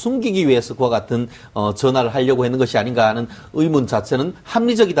청와대에서 숨기기 위해서 그와 같은 전화를 하려고 했는 것이 아닌가 하는 의문 자체는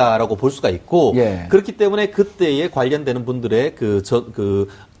합리적이다라고 볼 수가 있고 그렇기 때문에 그때에 관련되는 분들의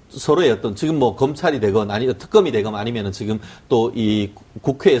서로의 지금 검찰이 되건 아니면 특검이 되건 아니면은 지금 또 이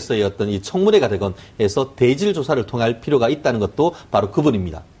국회에서의 이 청문회가 되건 해서 대질 조사를 통할 필요가 있다는 것도 바로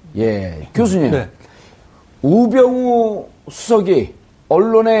그분입니다. 교수님. 우병우 수석이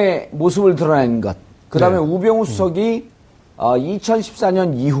언론의 모습을 드러낸 것. 그 다음에 우병우 수석이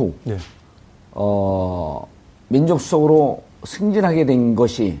 2014년 이후 민정수석으로 승진하게 된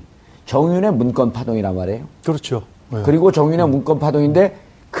것이 정윤의 문건 파동이란 말이에요. 그렇죠. 그리고 정윤의 문건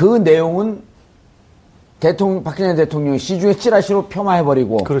파동인데 그 내용은 박근혜 대통령이 시중에 찌라시로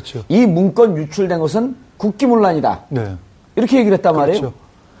폄하해버리고 이 문건 유출된 것은 국기문란이다. 이렇게 얘기를 했단 말이에요.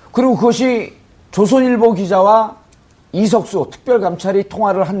 그리고 그것이 조선일보 기자와 이석수 특별감찰이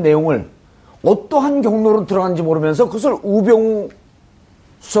통화를 한 내용을 어떠한 경로로 들어간지 모르면서 그것을 우병우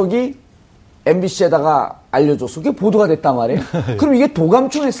수석이 MBC에다가 알려줘서 그게 보도가 됐단 말이에요. 그럼 이게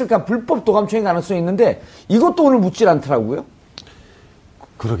도감청했을까? 불법 도감청의 가능성이 있는데 이것도 오늘 묻질 않더라고요.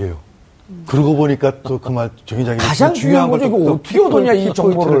 그러게요. 그러고 보니까 또 그 말 정의장이 가장 중요한 걸 이거 어떻게 얻었냐 이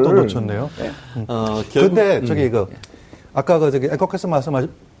정보를 또 놓쳤네요. 그런데 아까 앵커께서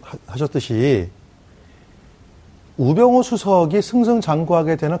말씀하셨듯이 우병우 수석이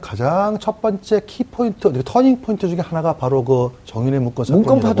승승장구하게 되는 가장 첫 번째 키포인트, 터닝 포인트 중에 하나가 바로 그 정윤의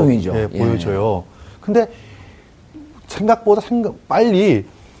문건 파동이죠. 보여져요. 근데 생각보다 빨리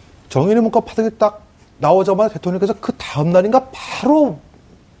정윤의 문건 파동이 딱 나오자마자 대통령께서 그 다음 날인가 바로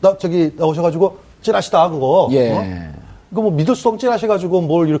나오셔가지고 찌라시다 그거. 이거 믿을 수 없는 찌라시가지고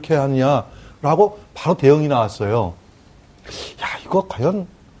뭘 이렇게 하느냐라고 바로 대응이 나왔어요. 야, 이거 과연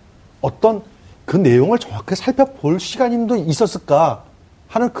어떤 그 내용을 정확하게 살펴볼 시간도 있었을까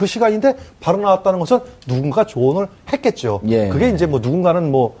하는 그 시간인데 바로 나왔다는 것은 누군가 조언을 했겠죠. 그게 이제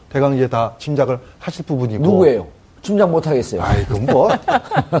누군가는 대강 이제 다 짐작을 하실 부분이고. 누구예요? 짐작 못 하겠어요. 그럼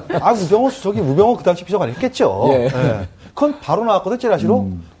우병우 그 당시 비서관 했겠죠. 그건 바로 나왔거든, 찌라시로.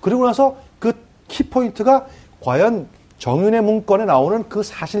 그리고 나서 그 키포인트가 과연 정윤의 문건에 나오는 그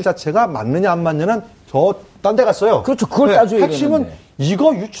사실 자체가 맞느냐 안 맞느냐는 딴 데 갔어요. 그렇죠. 그걸 따져야 핵심은 되는데.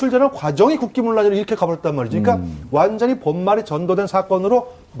 이거 유출되는 과정이 국기문란으로 이렇게 가버렸단 말이죠. 그러니까 완전히 본말이 전도된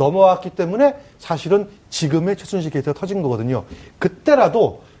사건으로 넘어왔기 때문에 사실은 지금의 최순실 게이트가 터진 거거든요.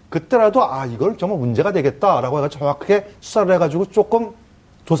 그때라도 이걸 정말 문제가 되겠다라고 해가지고 정확하게 수사를 해가지고 조금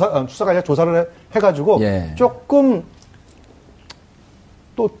수사가 아니라 조사를 해가지고 조금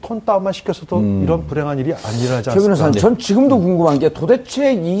또 톤 다운만 시켜서도 이런 불행한 일이 안 일어나지 않습니까? 최 변호사님, 전 지금도 궁금한 게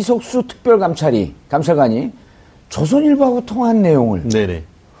도대체 이석수 감찰관이 조선일보하고 통화한 내용을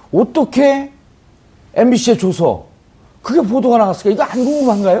어떻게 MBC에 줘서 그게 보도가 나갔을까? 이거 안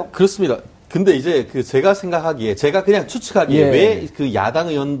궁금한가요? 그렇습니다. 근데 이제 제가 생각하기에, 제가 그냥 추측하기에 왜 그 야당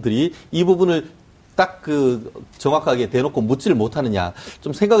의원들이 이 부분을 딱 정확하게 대놓고 묻지를 못하느냐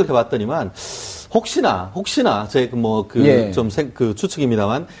좀 생각을 해봤더니만 혹시나 제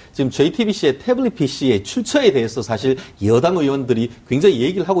추측입니다만 지금 JTBC의 태블릿 PC의 출처에 대해서 사실 여당 의원들이 굉장히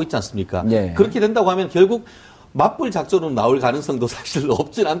얘기를 하고 있지 않습니까? 예. 그렇게 된다고 하면 결국 맞불 작전으로 나올 가능성도 사실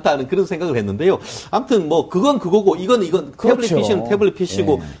없진 않다는 그런 생각을 했는데요. 아무튼 그건 그거고 이건 태블릿 PC는 태블릿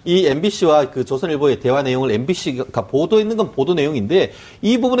PC고 예. 이 MBC와 조선일보의 대화 내용을 MBC가 보도했는 건 보도 내용인데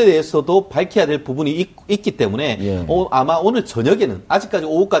이 부분에 대해서도 밝혀야 될 부분이 있기 때문에 예. 아마 오늘 저녁에는 아직까지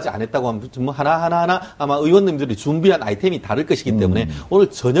오후까지 안 했다고 하면 하나 아마 의원님들이 준비한 아이템이 다를 것이기 때문에 오늘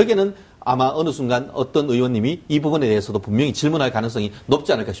저녁에는 아마 어느 순간 어떤 의원님이 이 부분에 대해서도 분명히 질문할 가능성이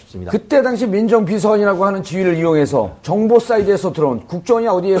높지 않을까 싶습니다. 그때 당시 민정비서관이라고 하는 지위를 이용해서 정보 사이드에서 들어온 국정원이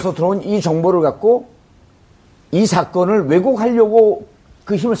어디에서 들어온 이 정보를 갖고 이 사건을 왜곡하려고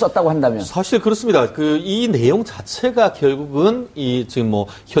그 힘을 썼다고 한다면 사실 그렇습니다. 이 내용 자체가 결국은 지금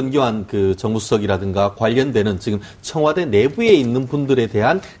현교안 정무수석이라든가 관련되는 지금 청와대 내부에 있는 분들에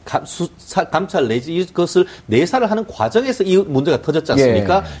대한 감찰 내지 이것을 내사를 하는 과정에서 이 문제가 터졌지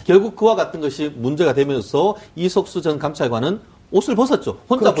않습니까? 예. 결국 그와 같은 것이 문제가 되면서 이석수 전 감찰관은 옷을 벗었죠.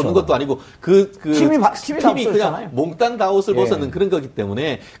 혼자 그렇죠. 벗는 것도 아니고 팀이 그냥 몽땅 다 옷을 벗었는 그런 거기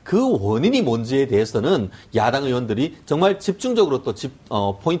때문에 그 원인이 뭔지에 대해서는 야당 의원들이 정말 집중적으로 또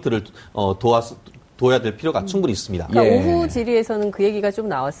포인트를 둬야 될 필요가 충분히 있습니다. 그러니까 오후 질의에서는 그 얘기가 좀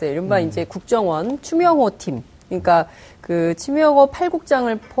나왔어요. 이른바 이제 국정원 추명호 팀. 그러니까 추명호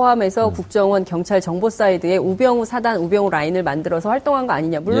 8국장을 포함해서 국정원 경찰 정보 사이드에 우병우 사단, 우병우 라인을 만들어서 활동한 거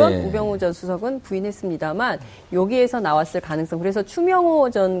아니냐. 물론 우병우 전 수석은 부인했습니다만 여기에서 나왔을 가능성. 그래서 추명호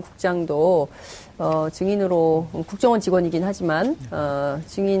전 국장도 증인으로 국정원 직원이긴 하지만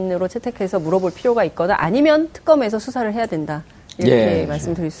증인으로 채택해서 물어볼 필요가 있거나 아니면 특검에서 수사를 해야 된다. 이렇게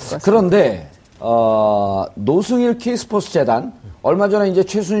말씀드릴 수 있을 것 같습니다. 그런데 노승일 K스포츠 재단 얼마 전에 이제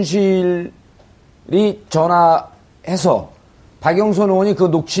최순실이 전화해서 박영선 의원이 그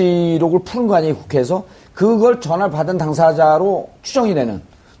녹취록을 푸는 거 아니에요, 국회에서. 그걸 전화를 받은 당사자로 추정이 되는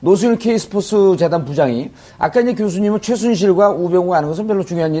노승일 K스포츠 재단 부장이 아까 이제 교수님은 최순실과 우병우가 아는 것은 별로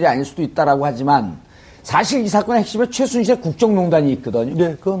중요한 일이 아닐 수도 있다라고 하지만 사실 이 사건의 핵심에 최순실의 국정농단이 있거든요.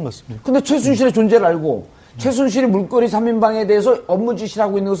 네, 그건 맞습니다. 근데 최순실의 존재를 알고 최순실이 물거리 3인방에 대해서 업무 지시를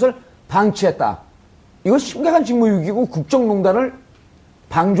하고 있는 것을 방치했다. 이건 심각한 직무유기고 국정농단을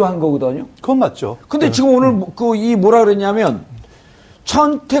방조한 거거든요. 그건 맞죠. 근데 지금 오늘 뭐라 그랬냐면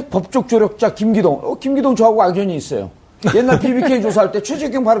차은택 법적 조력자 김기동 저하고 악연이 있어요. 옛날 BBK 조사할 때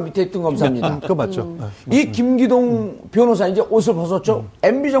최재경 바로 밑에 있던 검사입니다. 그거 맞죠. 이 김기동 변호사 이제 옷을 벗었죠.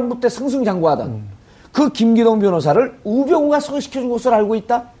 MB 정부 때 승승장구하던 그 김기동 변호사를 우병우가 소개시켜준 것을 알고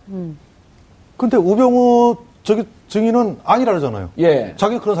있다. 근데 우병우 증인은 아니라 그러잖아요. 예.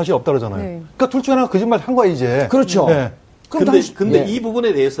 자기는 그런 사실이 없다 그러잖아요. 네. 그러니까 둘 중에 하나가 거짓말 한 거야 이제. 그렇죠. 네. 근데 이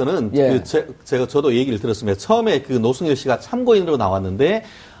부분에 대해서는 저도 얘기를 들었습니다. 처음에 노승일 씨가 참고인으로 나왔는데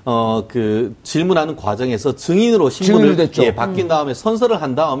질문하는 과정에서 증인으로 신분을 바뀐 다음에 선서를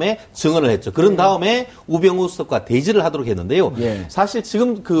한 다음에 증언을 했죠. 그런 다음에 우병우 수석과 대峙를 하도록 했는데요. 사실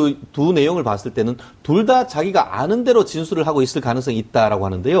지금 그 두 내용을 봤을 때는 둘 다 자기가 아는 대로 진술을 하고 있을 가능성이 있다라고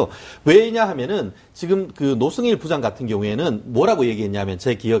하는데요. 왜냐 하면은 지금 노승일 부장 같은 경우에는 뭐라고 얘기했냐면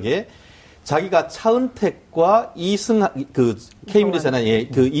제 기억에 자기가 차은택과 K미르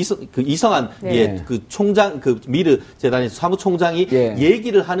재단의 이성한 총장, 미르 재단의 사무총장이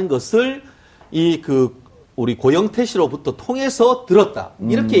얘기를 하는 것을 우리 고영태 씨로부터 통해서 들었다.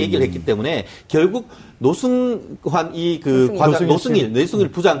 이렇게 얘기를 했기 때문에 결국 노승일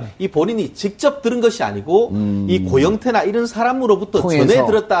부장 이 본인이 직접 들은 것이 아니고 이 고영태나 이런 사람으로부터 전해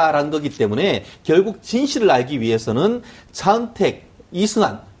들었다라는 거기 때문에 결국 진실을 알기 위해서는 차은택,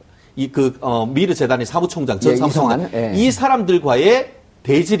 이승한 미르 재단의 사무총장, 전 사무총장, 이 사람들과의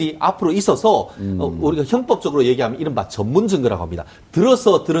대질이 앞으로 있어서 우리가 형법적으로 얘기하면 이른바 전문 증거라고 합니다.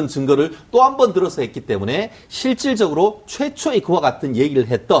 들어서 들은 증거를 또 한 번 들어서 했기 때문에 실질적으로 최초에 그와 같은 얘기를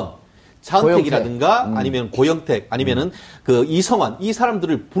했던 차은택이라든가 아니면 고영택 아니면은 이성환 이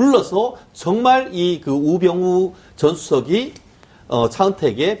사람들을 불러서 정말 우병우 전 수석이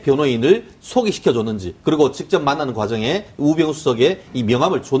차은택의 변호인을 소개시켜줬는지 그리고 직접 만나는 과정에 우병우 수석의 이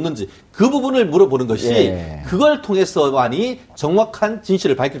명함을 줬는지 그 부분을 물어보는 것이 그걸 통해서만이 정확한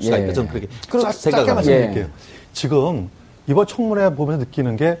진실을 밝힐 수가 있다. 저는 그렇게 생각을 말씀드릴게요. 지금 이번 청문회 보면서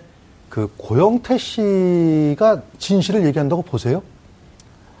느끼는 게 고영태 씨가 진실을 얘기한다고 보세요?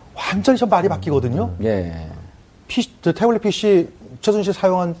 완전히 좀 말이 바뀌거든요. 태블릿 PC 최순실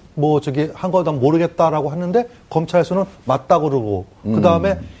사용한 한 거다 모르겠다라고 하는데 검찰에서는 맞다고 그러고 그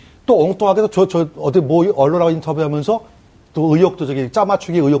다음에 또 엉뚱하게도 어디 언론하고 인터뷰하면서 또 의혹도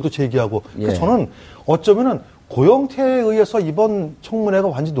짜맞추기 의혹도 제기하고 그래서 저는 어쩌면은 고영태에 의해서 이번 청문회가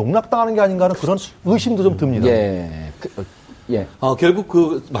완전히 농락당하는 게 아닌가 하는 그런 의심도 좀 듭니다. 예. 예.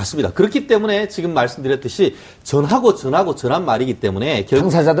 결국 맞습니다. 그렇기 때문에 지금 말씀드렸듯이 전한 말이기 때문에 결국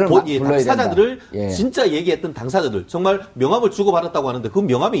당사자들 불러야 당사자들을 된다. 예. 진짜 얘기했던 당사자들 정말 명함을 주고받았다고 하는데 그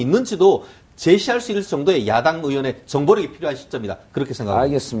명함이 있는지도 제시할 수 있을 정도의 야당 의원의 정보력이 필요한 시점이다. 그렇게 생각합니다.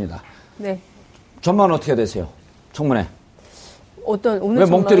 알겠습니다. 네. 전망은 어떻게 되세요? 청문회. 오늘 왜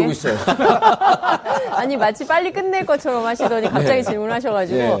멍 때리고 있어요? 아니 마치 빨리 끝낼 것처럼 하시더니 갑자기 네.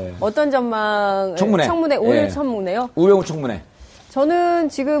 질문하셔가지고 예. 어떤 전망? 청문회 오늘 예. 청문회요? 우병우 청문회. 저는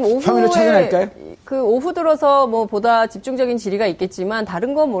지금 평일에 찾아낼까요? 그 오후 들어서 뭐 보다 집중적인 질의가 있겠지만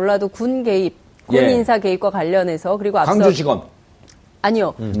다른 건 몰라도 군 개입, 군 예. 인사 개입과 관련해서 그리고 앞서 광주지검.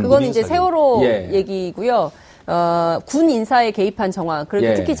 아니요. 그건 이제 세월호 예. 얘기고요. 군 인사에 개입한 정황, 그리고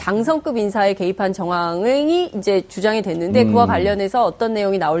예. 특히 장성급 인사에 개입한 정황이 이제 주장이 됐는데 그와 관련해서 어떤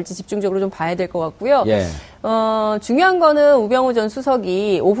내용이 나올지 집중적으로 좀 봐야 될 것 같고요. 예. 중요한 거는 우병우 전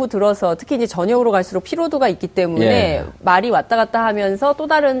수석이 오후 들어서 특히 이제 저녁으로 갈수록 피로도가 있기 때문에 예. 말이 왔다 갔다 하면서 또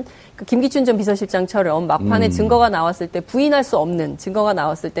다른 그 김기춘 전 비서실장처럼 막판에 증거가 나왔을 때 부인할 수 없는 증거가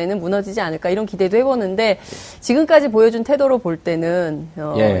나왔을 때는 무너지지 않을까 이런 기대도 해보는데 지금까지 보여준 태도로 볼 때는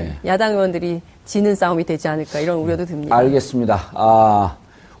예. 야당 의원들이 지는 싸움이 되지 않을까 이런 우려도 듭니다. 알겠습니다.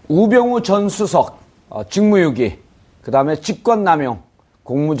 우병우 전 수석 직무유기, 그다음에 직권남용,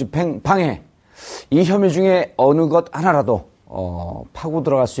 공무집행 방해 이 혐의 중에 어느 것 하나라도 파고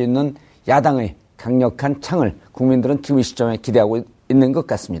들어갈 수 있는 야당의 강력한 창을 국민들은 지금 이 시점에 기대하고 있는 것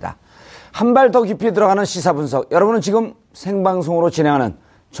같습니다. 한 발 더 깊이 들어가는 시사 분석, 여러분은 지금 생방송으로 진행하는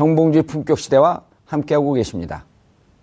정봉주의 품격시대와 함께하고 계십니다.